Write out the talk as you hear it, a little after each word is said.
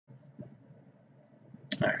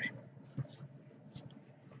Alright.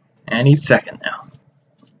 And he's second now.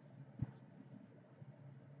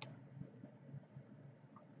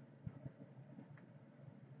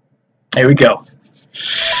 There we go.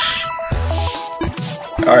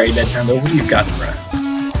 Alright, Nintendo, what you've got for us?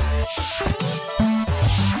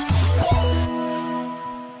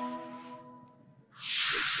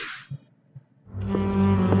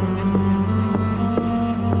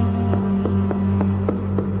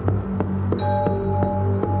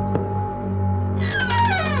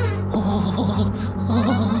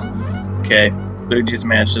 Okay, Luigi's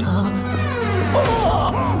Mansion.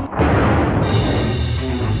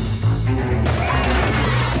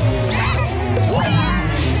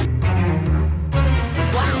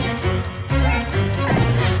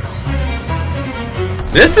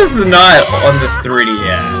 This is not on the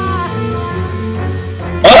 3DS.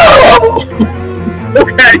 Oh!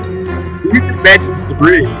 Okay! Luigi's Mansion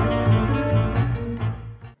 3.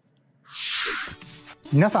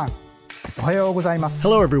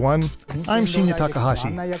 Hello everyone, I'm Shinya Takahashi,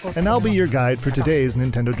 and I'll be your guide for today's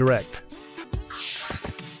Nintendo Direct.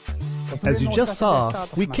 As you just saw,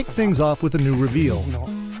 we kick things off with a new reveal,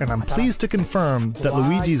 and I'm pleased to confirm that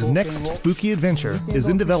Luigi's next spooky adventure is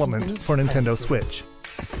in development for Nintendo Switch.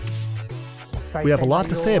 We have a lot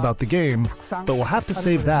to say about the game, but we'll have to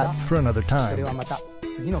save that for another time.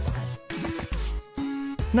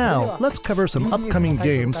 Now, let's cover some upcoming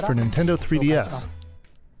games for Nintendo 3DS.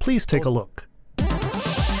 Please take a look.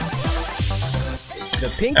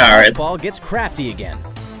 The pink ball gets crafty again.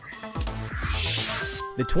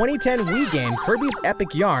 The 2010 Wii game Kirby's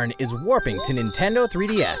Epic Yarn is warping to Nintendo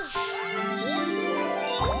 3DS.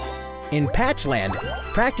 In Patchland,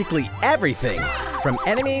 practically everything, from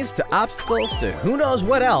enemies to obstacles to who knows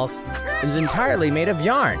what else, is entirely made of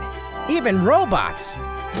yarn. Even robots!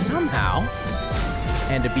 Somehow.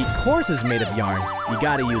 And to beat courses made of yarn, you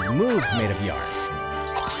gotta use moves made of yarn.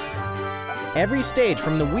 Every stage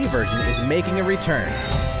from the Wii version is making a return.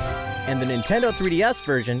 And the Nintendo 3DS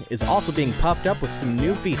version is also being puffed up with some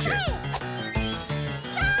new features.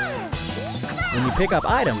 When you pick up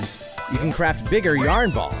items, you can craft bigger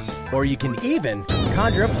yarn balls, or you can even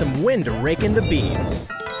conjure up some wind to rake in the beans.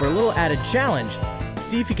 For a little added challenge,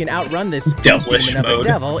 see if you can outrun this Devilish demon of a mode.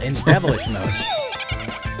 devil in Devilish mode.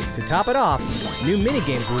 To top it off, new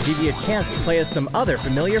minigames will give you a chance to play as some other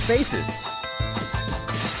familiar faces.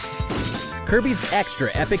 Kirby's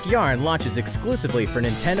Extra Epic Yarn launches exclusively for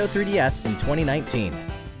Nintendo 3DS in 2019.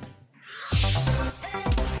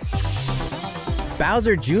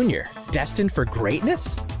 Bowser Jr., destined for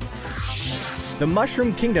greatness? The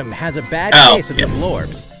Mushroom Kingdom has a bad case of the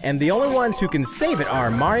Blorbs, and the only ones who can save it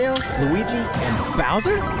are Mario, Luigi, and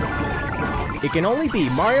Bowser? It can only be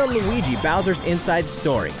Mario and Luigi Bowser's inside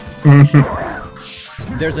story.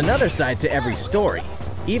 There's another side to every story,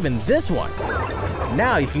 even this one.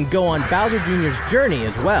 Now you can go on Bowser Jr.'s journey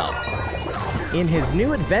as well. In his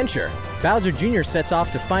new adventure, Bowser Jr. sets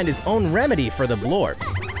off to find his own remedy for the Blorbs.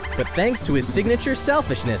 But thanks to his signature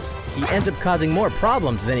selfishness, he ends up causing more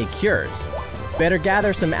problems than he cures. Better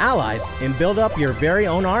gather some allies and build up your very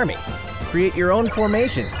own army. Create your own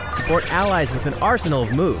formations, support allies with an arsenal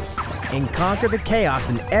of moves, and conquer the chaos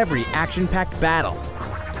in every action-packed battle.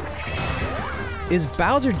 Is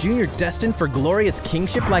Bowser Jr. destined for glorious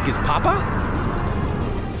kingship like his papa?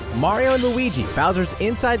 Mario & Luigi, Bowser's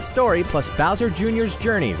Inside Story plus Bowser Jr.'s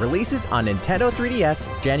Journey releases on Nintendo 3DS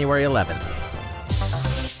January 11th.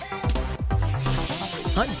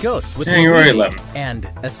 Hunt Ghosts with January Luigi 11th.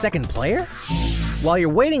 and a second player? While you're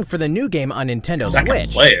waiting for the new game on Nintendo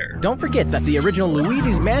Switch, don't forget that the original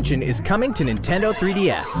Luigi's Mansion is coming to Nintendo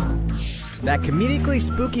 3DS. That comedically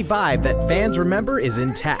spooky vibe that fans remember is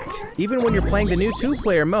intact, even when you're playing the new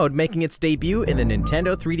 2-player mode making its debut in the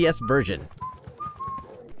Nintendo 3DS version.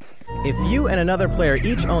 If you and another player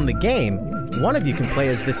each own the game, one of you can play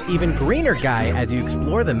as this even greener guy as you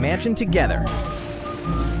explore the mansion together.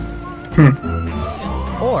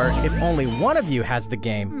 Or, if only one of you has the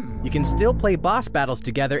game, you can still play boss battles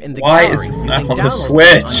together in the gallery using downloads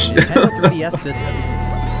on Nintendo 3DS systems.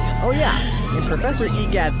 Oh yeah, in Professor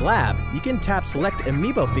Egad's lab, you can tap select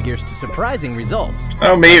amiibo figures to surprising results.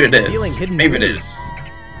 Oh, maybe it is. Maybe it Luigi, is.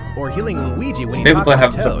 Or healing Luigi when he Maybe talks they'll to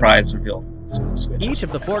have a Toad. surprise reveal. Switch. Each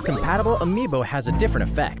of the 4 compatible amiibo has a different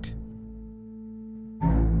effect.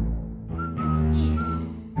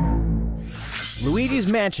 Luigi's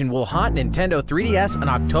Mansion will haunt Nintendo 3DS on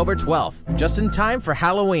October 12th, just in time for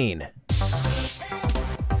Halloween.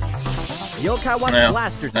 Yokai Watch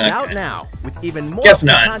Blasters is out now, with even more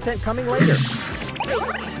content coming later.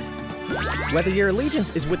 Whether your allegiance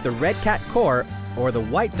is with the Red Cat Corps or the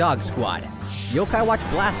White Dog Squad, Yokai Watch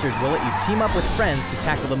Blasters will let you team up with friends to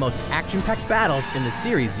tackle the most action-packed battles in the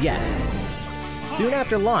series yet. Soon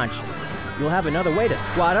after launch, you'll have another way to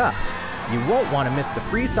squad up. You won't want to miss the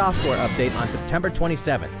free software update on September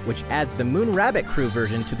 27th, which adds the Moon Rabbit Crew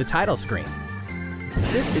version to the title screen.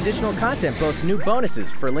 This additional content boasts new bonuses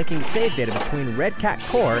for linking save data between Red Cat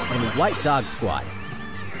Corps and White Dog Squad,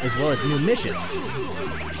 as well as new missions,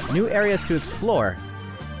 new areas to explore,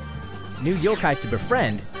 new yokai to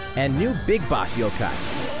befriend, and new Big Boss yokai.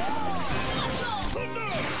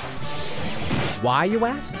 Why, you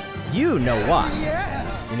ask? You know why.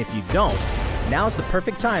 And if you don't, now's the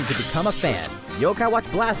perfect time to become a fan. Yokai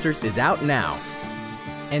Watch Blasters is out now.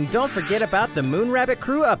 And don't forget about the Moon Rabbit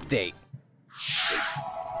Crew update.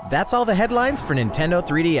 That's all the headlines for Nintendo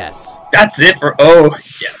 3DS. That's it for, oh,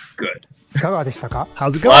 yeah, good. How's it A lot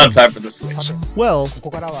going? of time for the Switch. Well,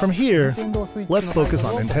 from here, let's focus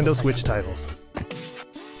on Nintendo Switch titles.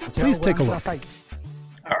 Please take a look.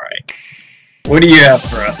 Alright. What do you have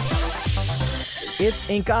for us? It's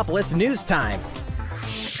Inkopolis news time.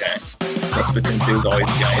 Okay. Splatoon 2 is always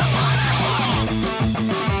nice.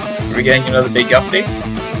 Are we getting another big update?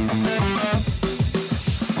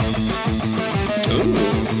 Ooh.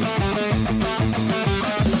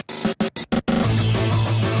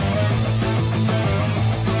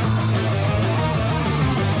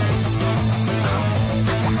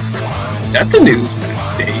 That's a news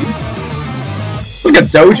stage. It's like a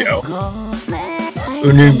dojo.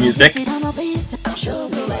 Ooh, new music.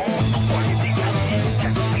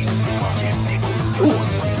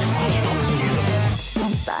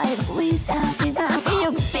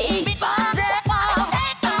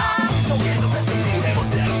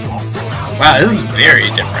 Wow, this is very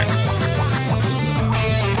different.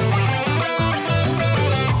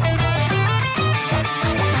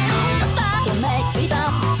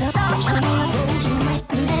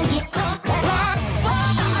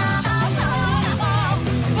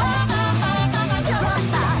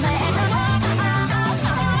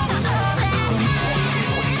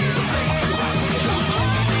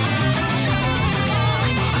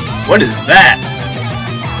 What is that?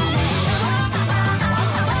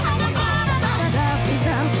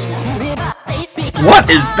 What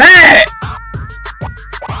is that?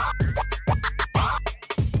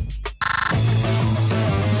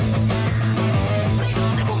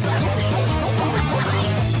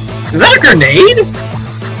 Is that a grenade?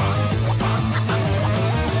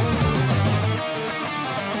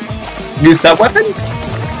 New sub-weapon?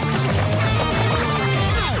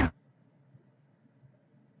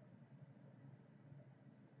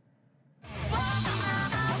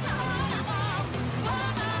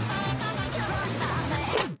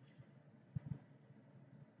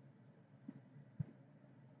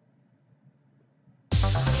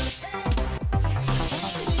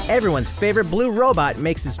 Everyone's favorite blue robot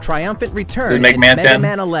makes his triumphant return in Mega Man Mega 10?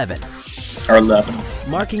 Man 11. Or 11.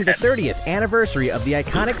 Marking the 30th anniversary of the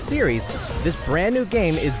iconic series, this brand new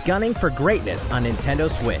game is gunning for greatness on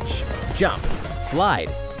Nintendo Switch. Jump,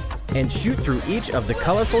 slide, and shoot through each of the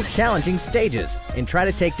colorful, challenging stages, and try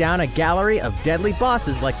to take down a gallery of deadly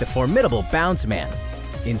bosses like the formidable Bounce Man.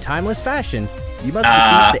 In timeless fashion, you must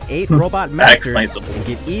defeat the 8 robot masters and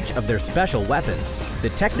get each of their special weapons. The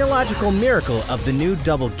technological miracle of the new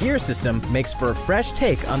double gear system makes for a fresh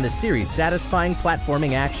take on the series' satisfying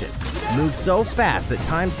platforming action. Move so fast that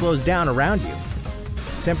time slows down around you.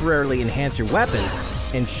 Temporarily enhance your weapons,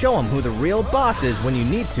 and show them who the real boss is when you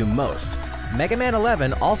need to most. Mega Man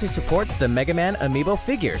 11 also supports the Mega Man amiibo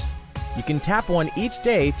figures. You can tap one each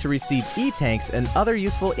day to receive E-tanks and other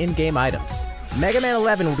useful in-game items. Mega Man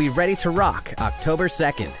 11 will be ready to rock October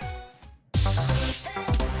 2nd.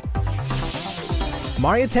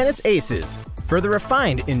 Mario Tennis Aces, further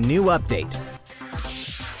refined in new update.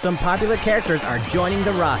 Some popular characters are joining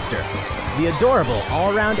the roster. The adorable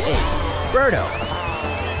all-around ace, Birdo.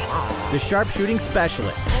 The sharpshooting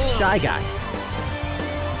specialist, Shy Guy.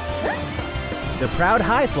 The proud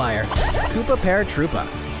high flyer, Koopa Paratroopa.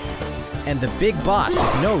 And the big boss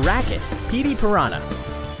with no racket, Petey Piranha.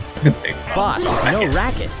 Boss with no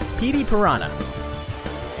racket, Petey Piranha.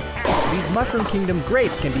 These Mushroom Kingdom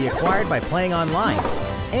greats can be acquired by playing online,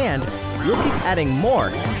 and we'll keep adding more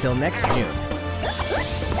until next June.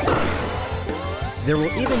 There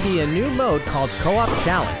will even be a new mode called Co-op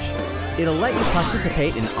Challenge. It'll let you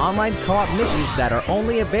participate in online co-op missions that are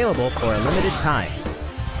only available for a limited time.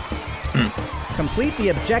 Complete the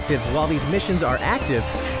objectives while these missions are active,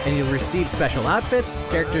 and you'll receive special outfits,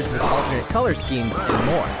 characters with alternate color schemes, and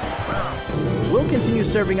more. We'll continue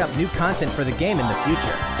serving up new content for the game in the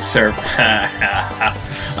future.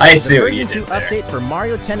 I see what you did there. The version 2 update for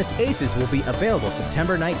Mario Tennis Aces will be available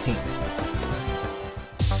September 19th.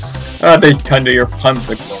 Oh, they tons of your puns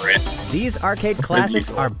are glorious. These arcade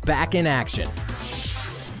classics are back in action.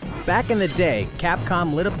 Back in the day,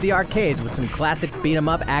 Capcom lit up the arcades with some classic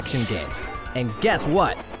beat-em-up action games. And guess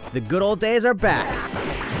what? The good old days are back.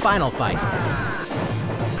 Final Fight.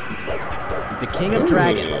 The King of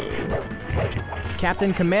Dragons.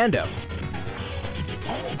 Captain Commando.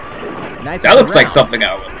 Knights That of the looks like Realm. something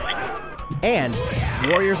I would like. And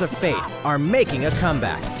Warriors of Fate are making a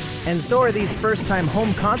comeback. And so are these first-time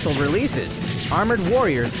home console releases. Armored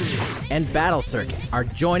Warriors and Battle Circuit are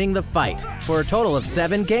joining the fight for a total of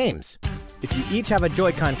 7 games. If you each have a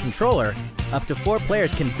Joy-Con controller, up to 4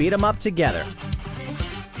 players can beat them up together.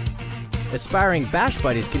 Aspiring Bash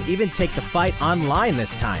Buddies can even take the fight online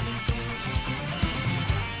this time.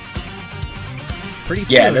 Pretty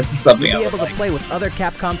soon, this is something you'll I be would able like. to play with other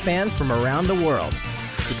Capcom fans from around the world.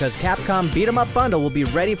 Because Capcom Beat 'em Up Bundle will be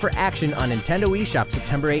ready for action on Nintendo eShop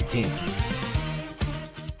September 18th.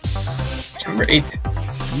 September 8th.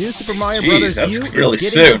 New Super Mario Jeez, Bros. that's U really is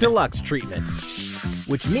getting the soon. deluxe treatment.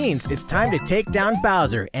 Which means it's time to take down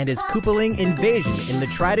Bowser and his Koopaling invasion in the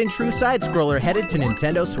tried and true side-scroller headed to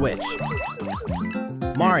Nintendo Switch.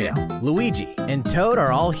 Mario, Luigi, and Toad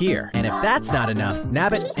are all here. And if that's not enough,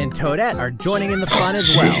 Nabbit and Toadette are joining in the fun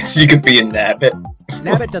as well. Jeez, you could be a Nabbit.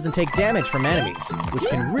 Nabbit doesn't take damage from enemies, which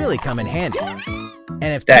can really come in handy.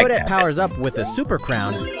 And if Dag Toadette nabbit. powers up with a Super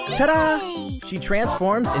Crown, ta-da! She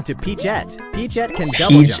transforms into Peachette. Peachette can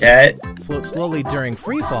double jump, Peachette? float slowly during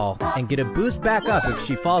free fall, and get a boost back up if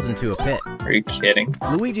she falls into a pit. Are you kidding?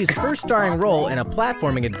 Luigi's first starring role in a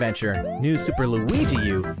platforming adventure, New Super Luigi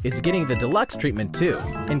U, is getting the deluxe treatment too,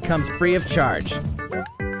 and comes free of charge.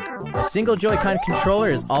 A single Joy-Con controller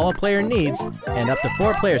is all a player needs, and up to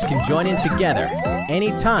 4 players can join in together,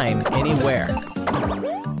 anytime, anywhere.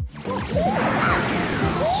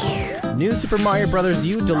 New Super Mario Bros.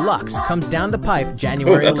 U Deluxe comes down the pipe Oh,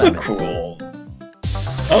 January that's 11th. a cool.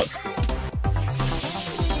 Oh, it's cool.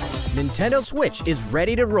 Nintendo Switch is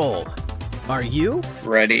ready to roll. Are you?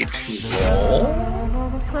 Ready to roll?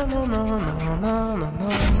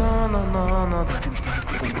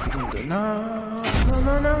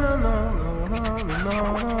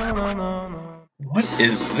 What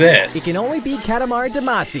is this? It can only be Katamari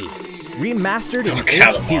Damacy, remastered in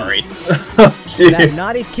Katamari. HD. That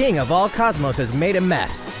naughty king of all cosmos has made a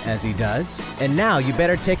mess, as he does. And now you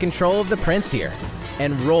better take control of the prince here.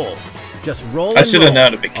 And roll. Just roll I and should have roll. known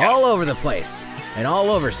it'd be Katamari. All over the place. And all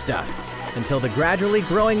over stuff. Until the gradually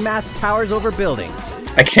growing mass towers over buildings.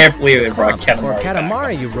 I can't believe they brought Clump, or Katamari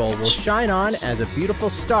Katamari back. you roll will shine on as a beautiful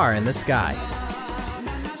star in the sky.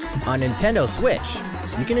 On Nintendo Switch,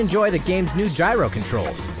 you can enjoy the game's new gyro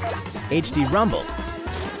controls, HD Rumble,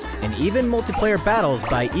 and even multiplayer battles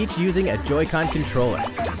by each using a Joy-Con controller.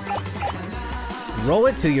 Roll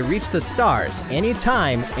it till you reach the stars,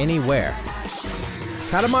 anytime, anywhere.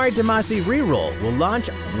 Katamari Damacy Reroll will launch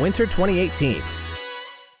winter 2018.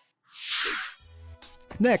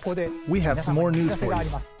 Next, we have some more news for you.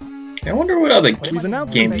 I wonder what other We've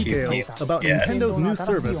announced some GameCube details games. about Yeah. Nintendo's new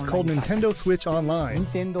service called Nintendo Switch Online,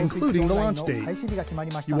 including the launch date.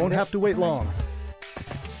 You won't have to wait long.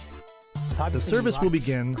 The service will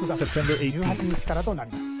begin September 18th.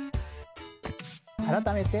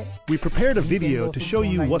 We prepared a video to show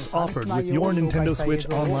you what's offered with your Nintendo Switch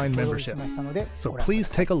Online membership, so please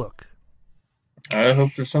take a look. I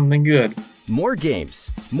hope there's something good. More games,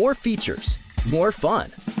 more features, more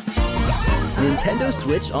fun. Nintendo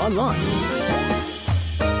Switch Online.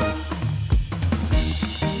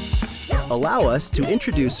 Allow us to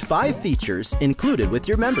introduce 5 features included with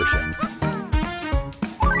your membership.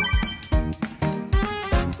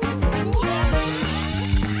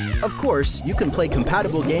 Of course, you can play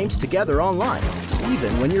compatible games together online,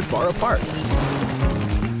 even when you're far apart.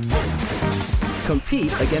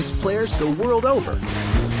 Compete against players the world over.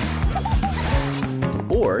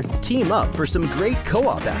 Or team up for some great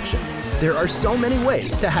co-op action. There are so many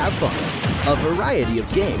ways to have fun. A variety of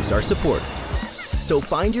games are supported. So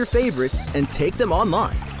find your favorites and take them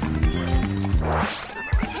online.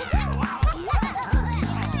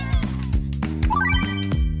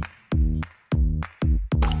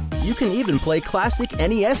 You can even play classic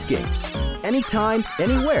NES games, anytime,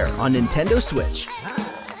 anywhere on Nintendo Switch.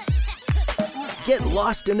 Get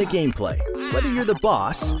lost in the gameplay, whether you're the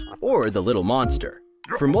boss or the little monster.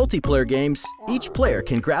 For multiplayer games, each player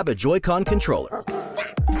can grab a Joy-Con controller.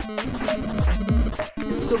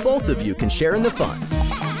 So both of you can share in the fun.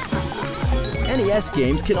 NES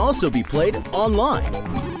games can also be played online.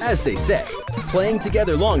 As they say, playing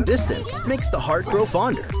together long distance makes the heart grow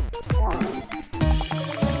fonder.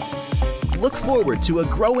 Look forward to a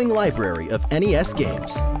growing library of NES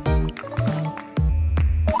games.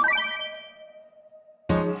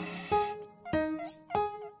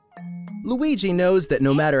 Luigi knows that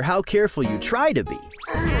no matter how careful you try to be,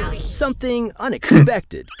 something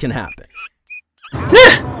unexpected can happen.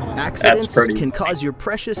 Accidents can cause your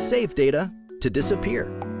precious save data to disappear.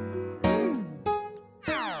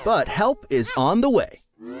 But help is on the way.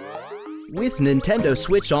 With Nintendo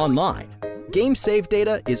Switch Online, game save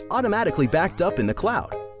data is automatically backed up in the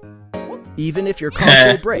cloud. Even if your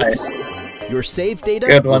console breaks, your save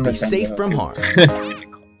data will be safe from harm.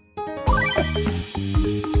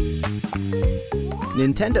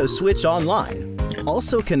 Nintendo Switch Online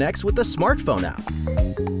also connects with the smartphone app.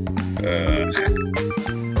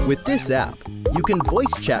 With this app, you can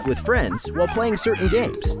voice chat with friends while playing certain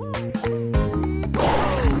games.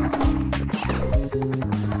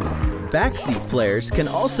 Backseat players can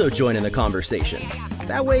also join in the conversation.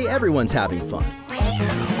 That way everyone's having fun.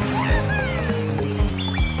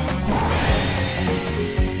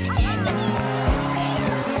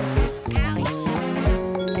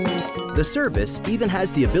 The service even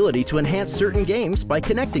has the ability to enhance certain games by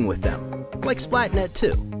connecting with them, like Splatnet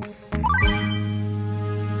 2.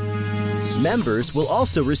 Members will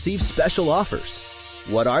also receive special offers.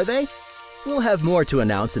 What are they? We'll have more to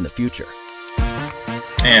announce in the future.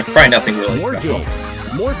 And probably nothing really More special. games,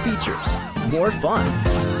 more features, more fun.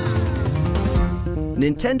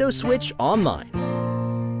 Nintendo Switch Online.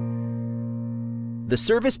 The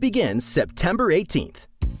service begins September 18th.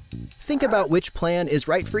 Think about which plan is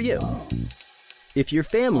right for you. If your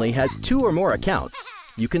family has 2 or more accounts,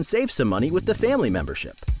 you can save some money with the family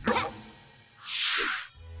membership.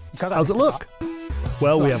 How's it look?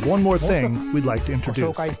 Well, we have one more thing we'd like to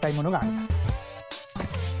introduce.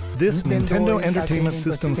 This Nintendo Entertainment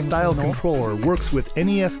System style controller works with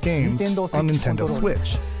NES games on Nintendo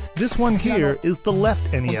Switch. This one here is the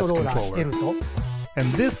left NES controller,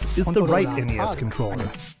 and this is the right NES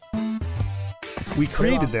controller. We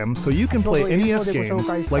created them so you can play NES games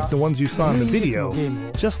like the ones you saw in the video,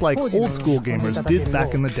 just like old school gamers did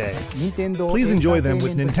back in the day. Please enjoy them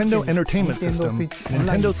with Nintendo Entertainment System,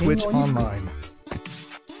 Nintendo Switch Online.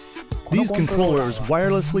 These controllers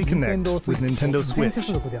wirelessly connect with Nintendo Switch,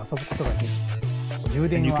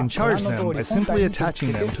 and you can charge them by simply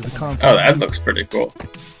attaching them to the console. Oh, that looks pretty cool.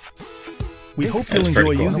 We hope you'll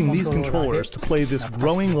enjoy using these controllers to play this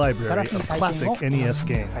growing library of classic NES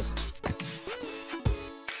games.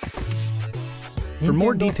 For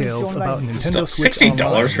more details about Nintendo Switch $60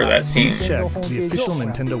 Online, for that scene. please check the official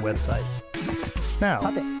Nintendo website. Now,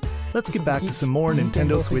 let's get back to some more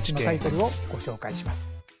Nintendo Switch games.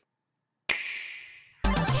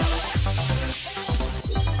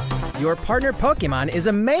 Your partner Pokemon is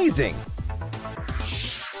amazing!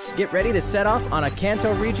 Get ready to set off on a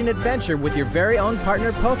Kanto region adventure with your very own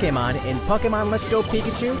partner Pokemon in Pokemon Let's Go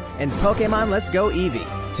Pikachu and Pokemon Let's Go Eevee.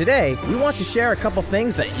 Today, we want to share a couple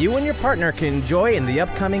things that you and your partner can enjoy in the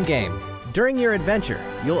upcoming game. During your adventure,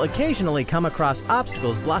 you'll occasionally come across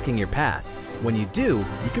obstacles blocking your path. When you do,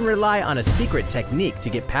 you can rely on a secret technique to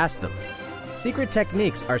get past them. Secret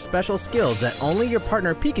techniques are special skills that only your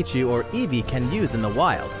partner Pikachu or Eevee can use in the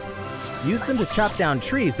wild. Use them to chop down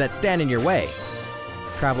trees that stand in your way,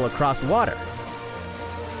 travel across water,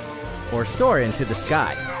 or soar into the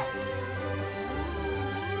sky.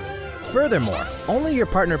 Furthermore, only your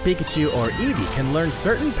partner Pikachu or Eevee can learn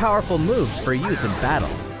certain powerful moves for use in battle.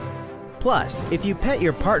 Plus, if you pet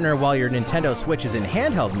your partner while your Nintendo Switch is in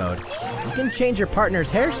handheld mode, you can change your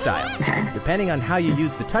partner's hairstyle, depending on how you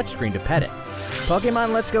use the touchscreen to pet it.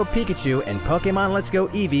 Pokemon Let's Go Pikachu and Pokemon Let's Go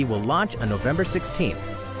Eevee will launch on November 16th,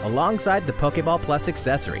 alongside the Pokeball Plus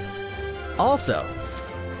accessory. Also,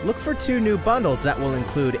 look for 2 new bundles that will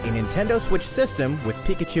include a Nintendo Switch system with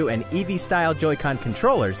Pikachu and Eevee-style Joy-Con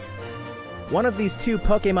controllers, one of these 2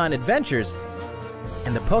 Pokemon adventures,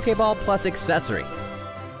 and the Pokeball Plus accessory.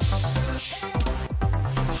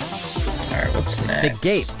 Alright, what's next? The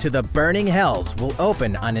gates to the Burning Hells will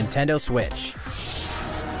open on Nintendo Switch.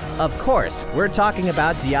 Of course, we're talking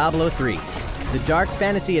about Diablo 3, the dark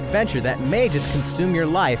fantasy adventure that may just consume your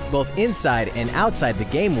life both inside and outside the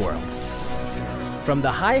game world. From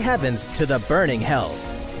the high heavens to the burning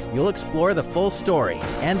hells, you'll explore the full story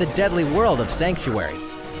and the deadly world of Sanctuary,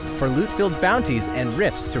 for loot-filled bounties and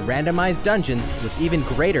rifts to randomized dungeons with even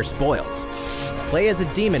greater spoils. Play as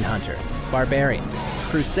a demon hunter, barbarian,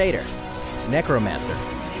 crusader, necromancer,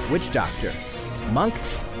 witch doctor, monk,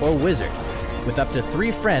 or wizard, with up to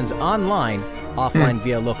 3 friends online, offline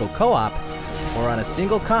via local co-op, or on a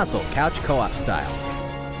single console couch co-op style.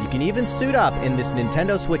 You can even suit up in this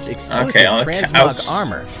Nintendo Switch exclusive transmog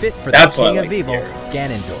armor fit for the King of Evil,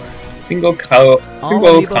 Ganondorf. Single All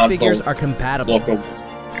amiibo console figures are compatible, local.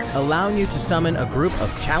 allowing you to summon a group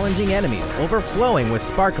of challenging enemies overflowing with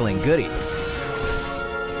sparkling goodies.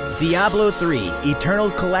 Diablo 3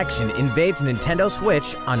 Eternal Collection invades Nintendo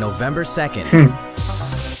Switch on November 2nd.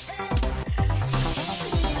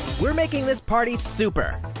 We're making this party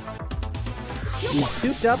super. We've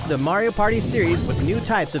souped up the Mario Party series with new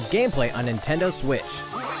types of gameplay on Nintendo Switch.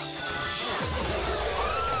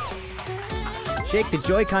 Shake the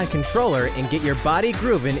Joy-Con controller and get your body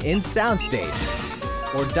grooving in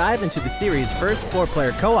Soundstage. Or dive into the series' first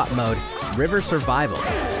 4-player co-op mode, River Survival.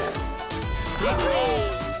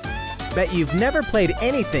 Bet you've never played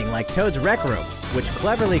anything like Toad's Rec Room, which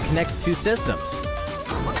cleverly connects two systems.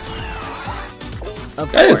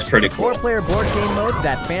 Of course, the 4-player board game mode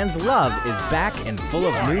that fans love is back and full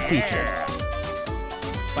of new features.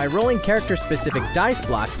 By rolling character-specific dice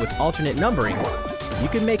blocks with alternate numberings, you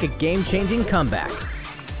can make a game-changing comeback.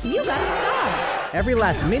 You got a star! Every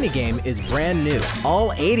last minigame is brand new,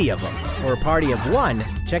 all 80 of them. For a party of 1,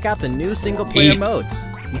 check out the new single-player modes.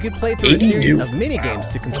 You can play through a series of minigames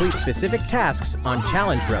to complete specific tasks on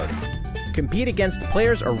Challenge Road. Compete against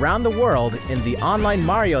players around the world in the online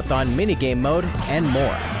Mario-thon minigame mode, and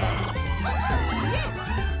more.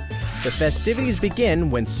 The festivities begin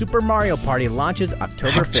when Super Mario Party launches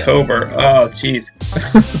October 5th. Oh, jeez.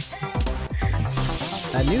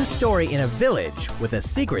 A new story in a village with a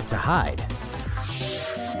secret to hide.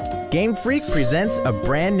 Game Freak presents a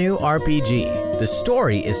brand new RPG. The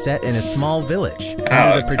story is set in a small village.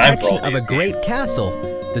 Under the protection of a great castle,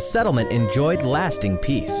 the settlement enjoyed lasting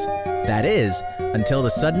peace. That is, until the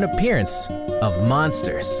sudden appearance of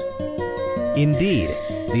monsters. Indeed,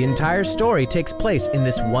 the entire story takes place in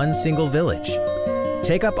this one single village.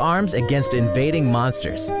 Take up arms against invading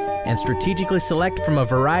monsters, and strategically select from a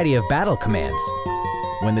variety of battle commands.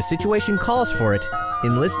 When the situation calls for it,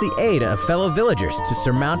 enlist the aid of fellow villagers to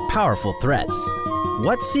surmount powerful threats.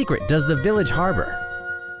 What secret does the village harbor?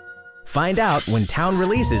 Find out when Town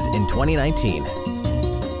releases in 2019.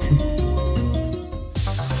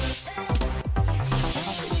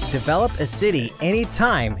 Develop a city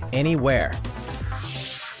anytime, anywhere.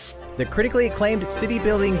 The critically acclaimed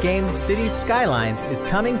city-building game Cities Skylines is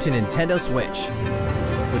coming to Nintendo Switch,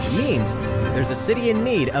 which means there's a city in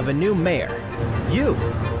need of a new mayor, you.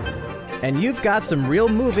 And you've got some real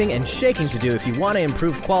moving and shaking to do if you want to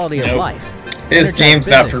improve quality of life. This game's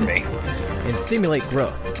not for me. And stimulate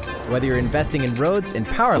growth, whether you're investing in roads and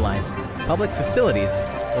power lines, public facilities,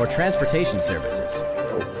 or transportation services.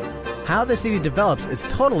 How the city develops is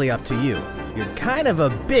totally up to you. You're kind of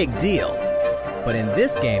a big deal. But in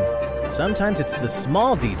this game, sometimes it's the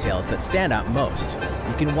small details that stand out most.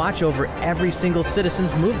 You can watch over every single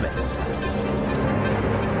citizen's movements.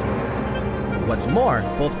 What's more,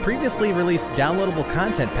 both previously released downloadable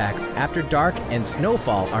content packs After Dark and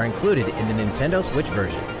Snowfall are included in the Nintendo Switch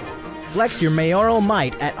version. Flex your mayoral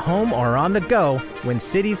might at home or on the go when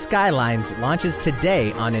Cities Skylines launches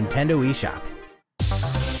today on Nintendo eShop.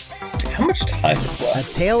 How much time is left?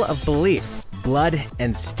 A tale of belief, blood,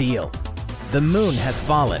 and steel. The moon has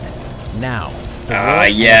fallen. Now, the world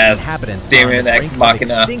and its inhabitants are on the brink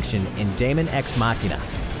of extinction in Daemon X Machina.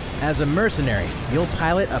 As a mercenary, you'll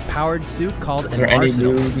pilot a powered suit called an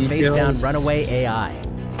arsenal to face down runaway AI.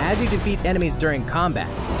 As you defeat enemies during combat,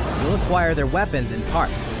 you'll acquire their weapons and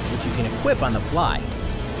parts, which you can equip on the fly.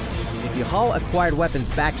 If you haul acquired weapons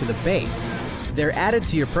back to the base, they're added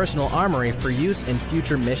to your personal armory for use in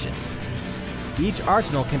future missions. Each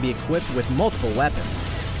arsenal can be equipped with multiple weapons.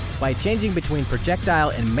 By changing between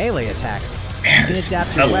projectile and melee attacks, you can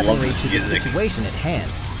adapt your weaponry to the situation at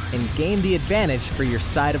hand and gain the advantage for your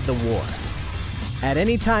side of the war. At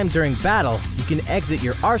any time during battle, you can exit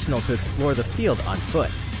your arsenal to explore the field on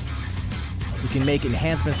foot. You can make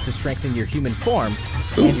enhancements to strengthen your human form,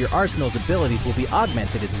 and your arsenal's abilities will be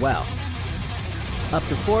augmented as well. Up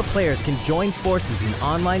to 4 players can join forces in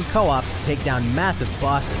online co-op to take down massive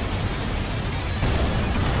bosses.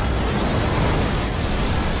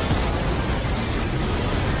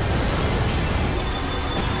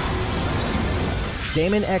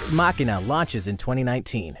 Daemon X Machina launches in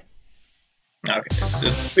 2019. Okay,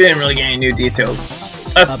 we didn't really get any new details.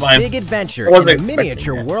 That's fine. A big adventure in a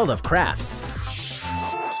miniature world of crafts.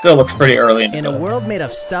 Still looks pretty early in a world made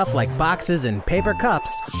of stuff like boxes and paper cups,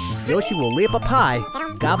 Yoshi will leap up high,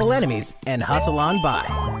 gobble enemies, and hustle on by.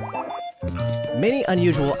 Many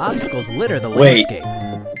unusual obstacles litter the landscape.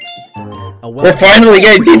 We're finally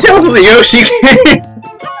getting details of the Yoshi game!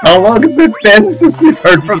 How long has it been since we've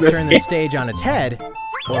heard from this game? Turn the stage on its head,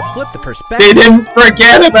 or flip the perspective. They didn't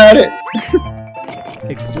forget about it!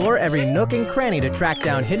 Explore every nook and cranny to track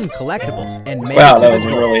down hidden collectibles and make Wow, that was a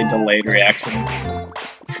really delayed reaction.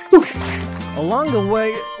 Along the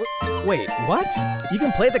way... Wait, what? You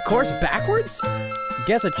can play the course backwards?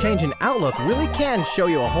 Guess a change in outlook really can show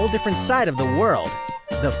you a whole different side of the world.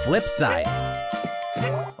 The flip side.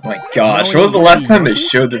 Oh my gosh, what was the last time they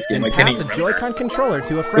showed this game? I can't even remember. remember. Joy-Con controller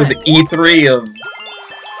to a It friend. was E3 of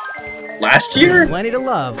last year? There's plenty to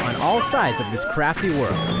love on all sides of this crafty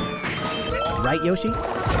world. Right, Yoshi?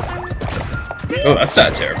 Oh, that's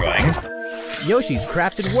not terrifying. Yoshi's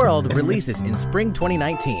Crafted World releases in spring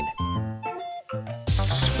 2019.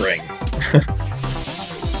 Spring.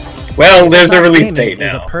 Well, there's a release date now.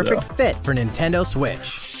 Is a perfect fit for Nintendo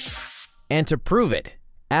Switch. And to prove it,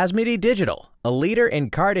 Asmodee Digital, a leader in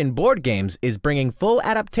card and board games, is bringing full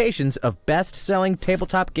adaptations of best-selling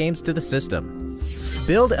tabletop games to the system.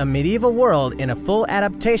 Build a medieval world in a full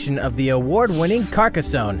adaptation of the award-winning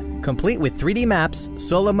Carcassonne, complete with 3D maps,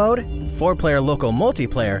 solo mode, 4-player local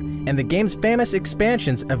multiplayer, and the game's famous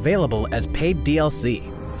expansions available as paid DLC.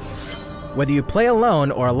 Whether you play alone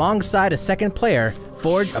or alongside a second player,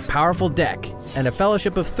 forge a powerful deck and a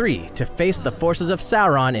fellowship of 3 to face the forces of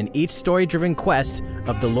Sauron in each story-driven quest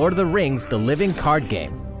of The Lord of the Rings: The Living Card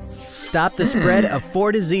Game. Stop the spread of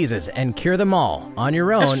 4 diseases and cure them all on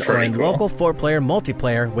your own or in local 4-player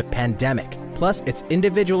multiplayer with Pandemic. Plus, it's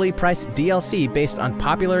individually priced DLC based on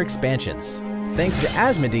popular expansions. Thanks to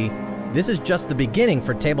Asmodee, this is just the beginning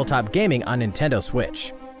for tabletop gaming on Nintendo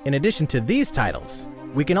Switch. In addition to these titles,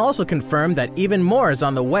 we can also confirm that even more is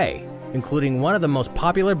on the way, including one of the most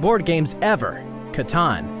popular board games ever,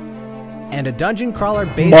 Catan, and a dungeon crawler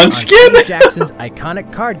based on Steve Jackson's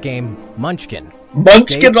iconic card game, Munchkin.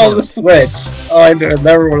 Munchkin on the Switch. Oh, I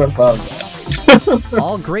never would have thought of that.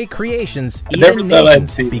 All great creations, even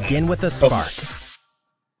nations, begin with a spark.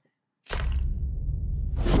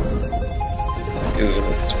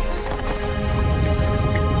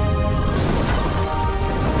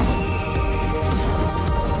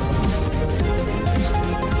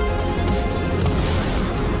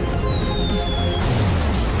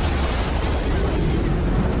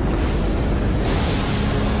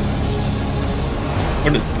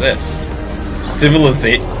 What is this?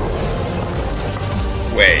 Civilization?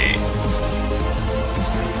 Wait.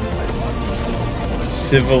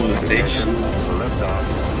 Civilization?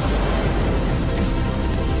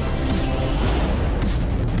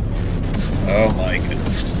 Oh my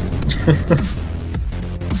goodness.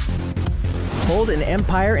 Hold an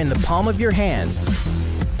empire in the palm of your hands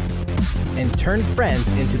and turn friends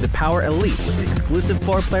into the Power Elite with exclusive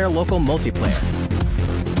 4-player local multiplayer.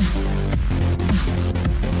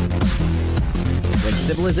 When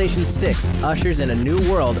Civilization 6 ushers in a new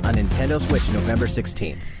world on Nintendo Switch November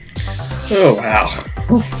 16th. Oh, wow.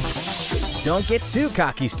 Don't get too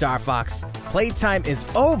cocky, Star Fox. Playtime is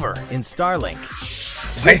over in Starlink.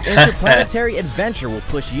 This interplanetary adventure will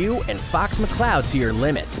push you and Fox McCloud to your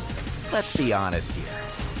limits. Let's be honest here.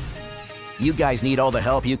 You guys need all the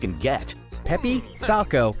help you can get. Peppy,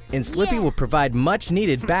 Falco, and Slippy will provide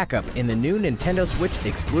much-needed backup in the new Nintendo Switch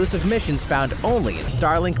exclusive missions found only in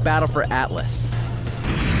Starlink Battle for Atlas.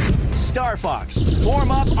 Star Fox,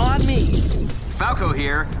 form up on me! Falco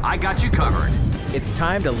here, I got you covered. It's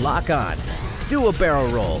time to lock on, do a barrel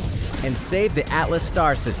roll, and save the Atlas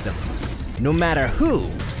star system, no matter who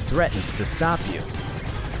threatens to stop you.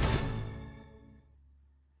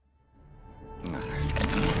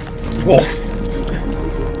 Whoa.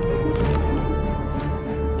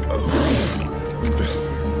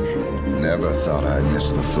 Never thought I'd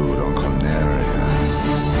miss the food on Corneria.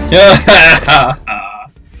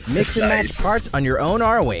 Mix and match parts on your own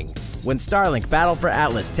R-Wing when Starlink Battle for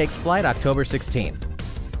Atlas takes flight October 16th.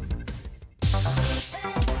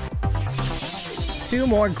 2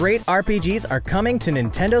 more great RPGs are coming to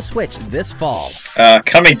Nintendo Switch this fall.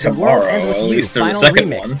 Coming tomorrow, at least the second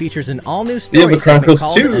Remix one. Features an all-new story segment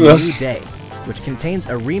called A New Day, which contains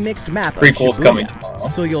a remixed map of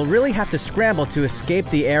Shibuya, so you'll really have to scramble to escape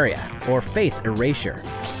the area, or face erasure.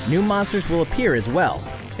 New monsters will appear as well,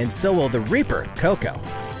 and so will the Reaper, Coco.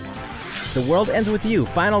 The World Ends With You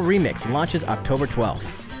Final Remix launches October 12th.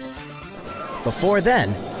 Before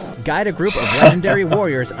then, guide a group of legendary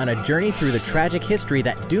warriors on a journey through the tragic history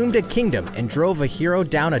that doomed a kingdom and drove a hero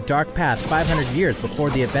down a dark path 500 years before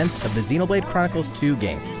the events of the Xenoblade Chronicles 2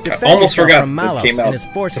 game. Defend almost yourself forgot from this Malos came out and his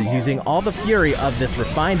forces using all the fury of this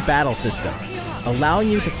refined battle system, allowing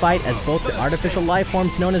you to fight as both the artificial life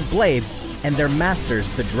forms known as blades and their masters,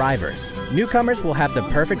 the drivers. Newcomers will have the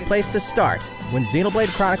perfect place to start when Xenoblade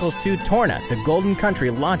Chronicles 2 Torna, the Golden Country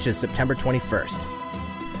launches September 21st.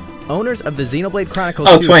 Owners of the Xenoblade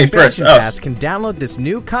Chronicles 2 expansion pass can download this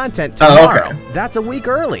new content tomorrow. That's a week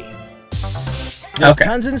early. There's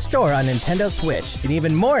tons in store on Nintendo Switch, and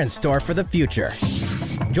even more in store for the future.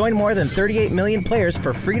 Join more than 38 million players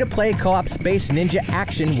for free-to-play co-op Space Ninja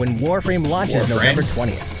action when Warframe launches November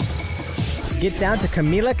 20th. Get down to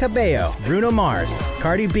Camila Cabello, Bruno Mars,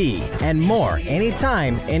 Cardi B, and more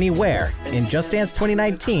anytime, anywhere in Just Dance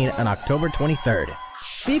 2019 on October 23rd.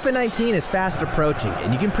 FIFA 19 is fast approaching,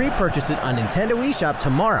 and you can pre-purchase it on Nintendo eShop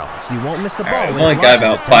tomorrow, so you won't miss the ball when it only got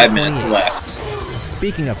about launches 5 minutes left.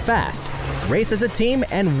 Speaking of fast, race as a team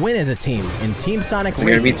and win as a team in Team Sonic Racing.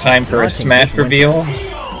 It's gonna be time for a Smash reveal.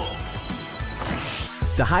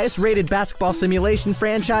 The highest-rated basketball simulation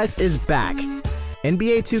franchise is back.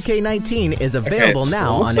 NBA 2K19 is available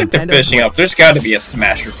now on Nintendo like they're Switch. finishing up. There's got to be a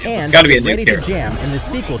Smash reveal. There's And got to be a new ready to character. jam in the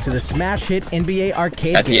sequel to the smash hit NBA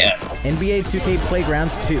arcade At the game, end. NBA 2K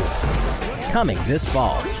Playgrounds 2, coming this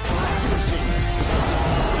fall.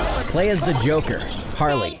 Play as the Joker,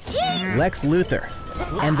 Harley, Lex Luthor,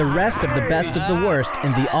 and the rest of the best of the worst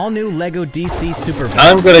in the all-new LEGO DC Super.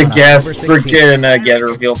 I'm gonna on guess October we're 16th. gonna get a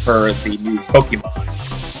reveal for the new Pokemon.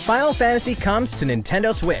 Final Fantasy comes to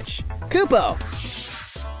Nintendo Switch. Kupo!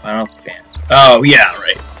 Final Fantasy. Oh yeah,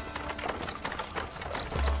 right.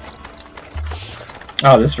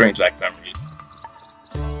 Oh, this brings back memories.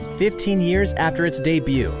 15 years after its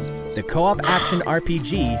debut, the co-op action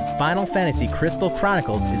RPG Final Fantasy Crystal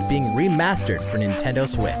Chronicles is being remastered for Nintendo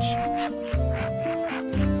Switch.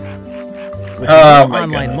 With the new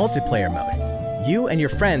online multiplayer mode, you and your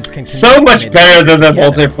friends can So much better than the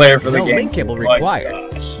together. multiplayer for the No game. link cable My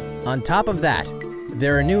required. gosh. On top of that,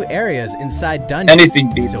 there are new areas inside dungeons,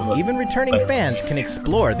 Anything beats so what- even returning fans can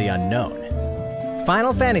explore the unknown.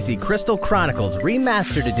 Final Fantasy Crystal Chronicles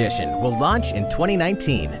Remastered Edition will launch in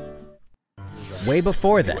 2019. Way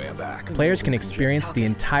before then, players can experience the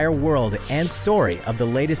entire world and story of the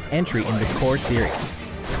latest entry in the core series.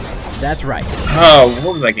 That's right. Oh,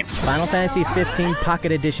 what was that game? Final Fantasy 15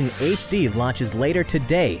 Pocket Edition HD launches later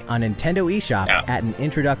today on Nintendo eShop at an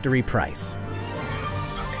introductory price.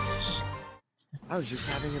 I was just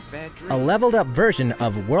having a bad dream. A leveled up version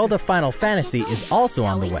of World of Final Fantasy is also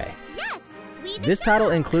on the way. This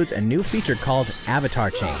title includes a new feature called Avatar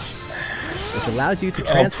Change, which allows you to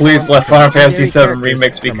transform please let into Final Fantasy legendary VII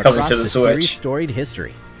characters Remix be from coming across to the series' Switch. storied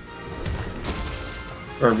history.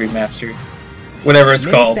 Or remastered. Whatever it's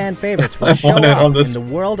Many called. fan favorites will I show want it up on this. in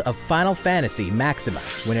the world of Final Fantasy Maxima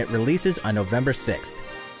when it releases on November 6th.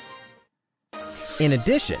 In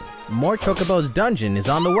addition, more Chocobo's Dungeon is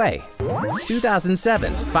on the way.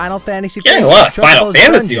 2007's Final Fantasy Getting a lot of Final Chocobo's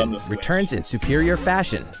Fantasy Dungeon on this Switch. returns in superior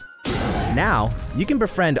fashion. Now, you can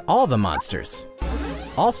befriend all the monsters.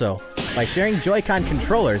 Also, by sharing Joy-Con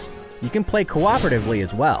controllers, you can play cooperatively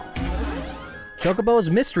as well. Chocobo's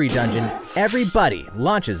Mystery Dungeon, Everybody,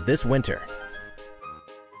 launches this winter.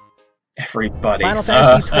 Everybody. Final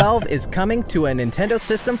Fantasy 12 is coming to a Nintendo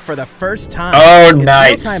system for the first time. Oh, Its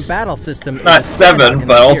nice. real-time battle system is Not a standout 7, in but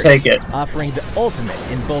the I'll series, take it. offering the ultimate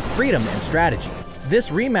in both freedom and strategy. This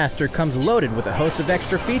remaster comes loaded with a host of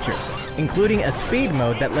extra features, including a speed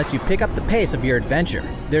mode that lets you pick up the pace of your adventure.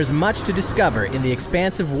 There's much to discover in the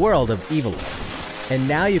expansive world of Evilus, and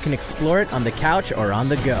now you can explore it on the couch or on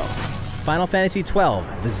the go. Final Fantasy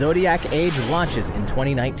 12, The Zodiac Age launches in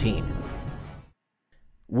 2019.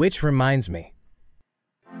 Which reminds me.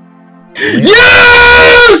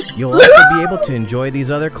 Yes! You'll also be able to enjoy these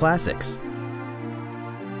other classics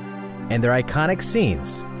and their iconic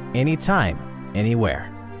scenes anytime, anywhere.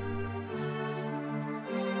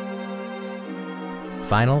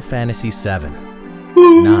 Final Fantasy 7,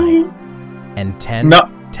 9, and 10,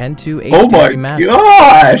 10-2 HD Oh my Remastered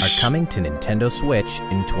gosh! are coming to Nintendo Switch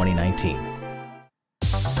in 2019.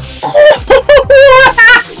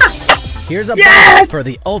 Here's a bundle for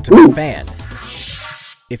the ultimate fan.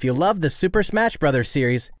 If you love the Super Smash Bros.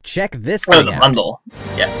 Series, check this Oh, thing the out. bundle.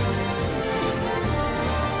 Yeah.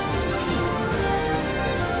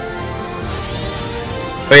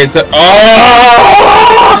 Wait, so The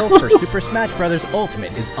bundle for Super Smash Bros.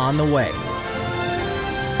 Ultimate is on the way.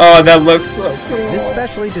 Oh, that looks so cool. This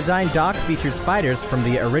specially designed dock features fighters from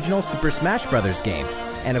the original Super Smash Bros. Game.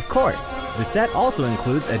 And of course, the set also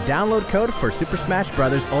includes a download code for Super Smash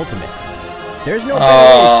Bros. Ultimate. There's no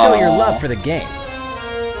better way to show your love for the game.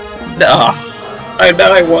 No, I know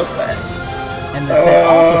I want that. And the set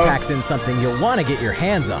also packs in something you'll want to get your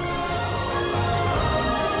hands on.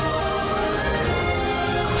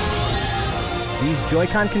 These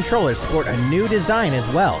Joy-Con controllers sport a new design as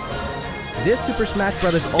well. This Super Smash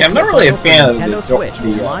Bros. Ultimate I'm not really a bundle for fan of Nintendo the Switch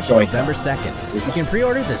will launch Joy-Con. November 2nd. You can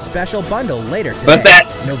pre-order the special bundle later today. But that-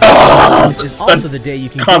 November 2nd is also the day you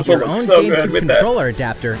can get console your own looks so good GameCube with that. controller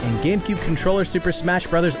adapter in GameCube Controller Super Smash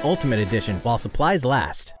Bros. Ultimate Edition while supplies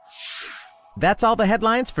last. That's all the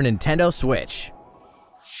headlines for Nintendo Switch.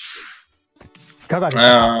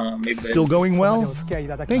 Maybe Still going well?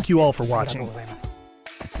 Thank you all for watching.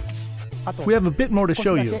 We have a bit more to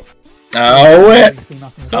show you. Oh, wait.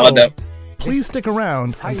 So, please stick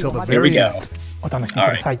around until the Here we very go. end.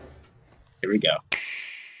 Alright. Here we go.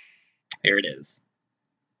 Here it is.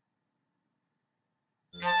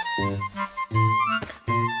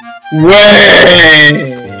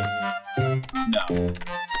 Way! No.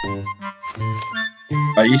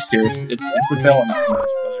 Are you serious? It's Isabelle and Smash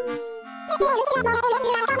Brothers.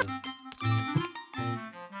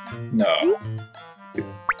 No.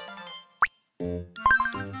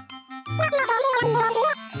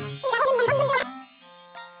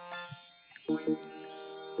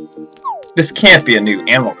 This can't be a new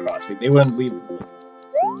Animal Crossing. They wouldn't leave.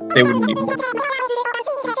 They wouldn't even.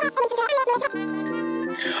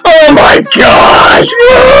 Oh my gosh!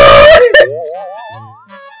 What?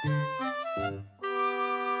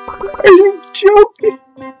 Are you joking?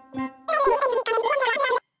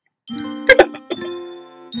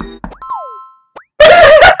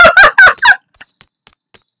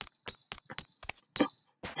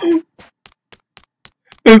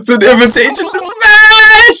 It's an invitation to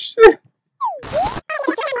smash!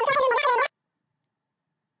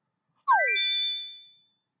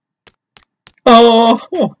 Oh!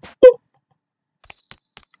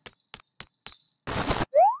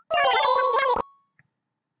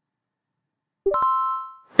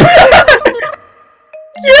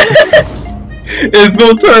 Yes!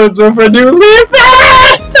 Isabelle turns over a new leaf!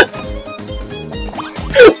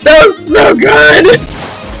 That was so good!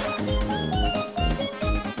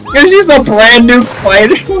 And she's a brand new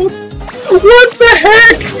fighter! What the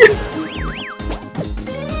heck?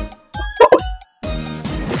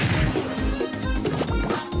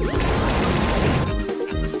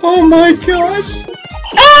 Oh my gosh!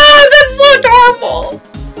 Ah, that's so adorable!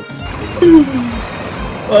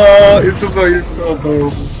 Oh, Isabelle, you're so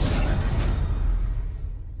adorable.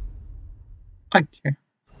 I can't.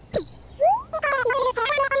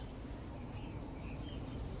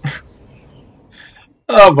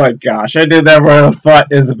 Oh my gosh, I did never have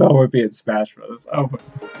thought Isabelle would be in Smash Bros. Oh my.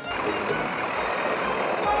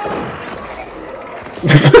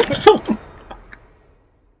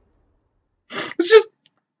 It's just.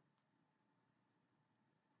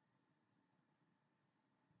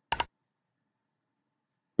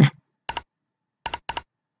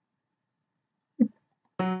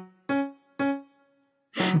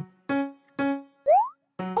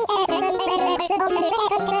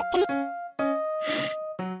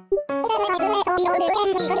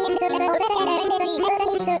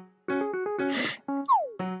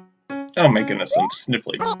 Oh my goodness, I'm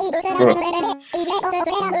sniffling.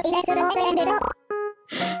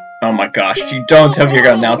 Oh my gosh, you don't tell me you're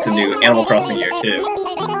gonna announce a new Animal Crossing Year 2.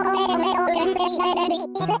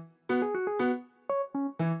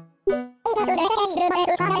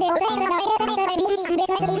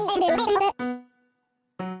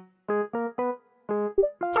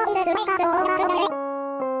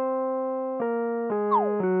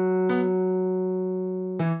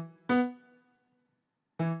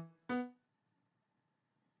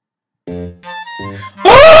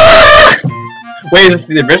 Wait, is this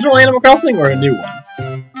the original Animal Crossing or a new one?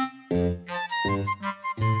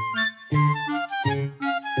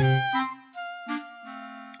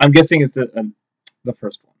 I'm guessing it's the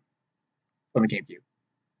first one on the GameCube.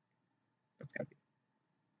 That's gotta be.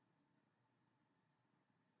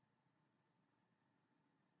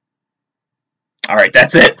 All right,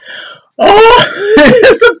 that's it. Oh,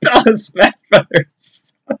 Isabelle Smash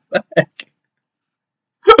Brothers. What the heck?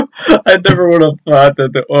 I never would have thought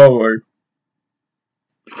that. Oh my.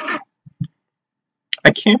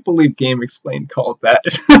 I can't believe Game Explained called that.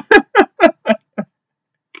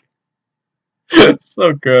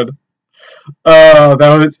 So good. Oh,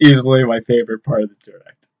 that was easily my favorite part of the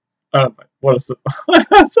Direct. Oh my, what a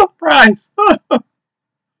surprise!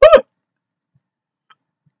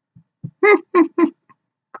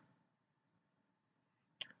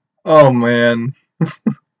 Oh man.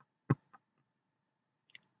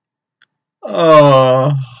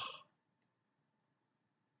 Oh.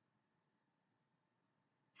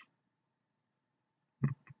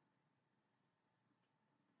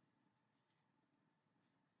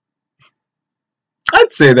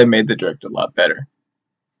 I'd say they made the Direct a lot better.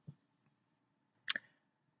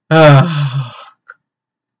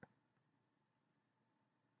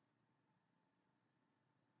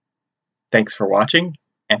 Thanks for watching,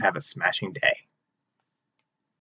 and have a smashing day.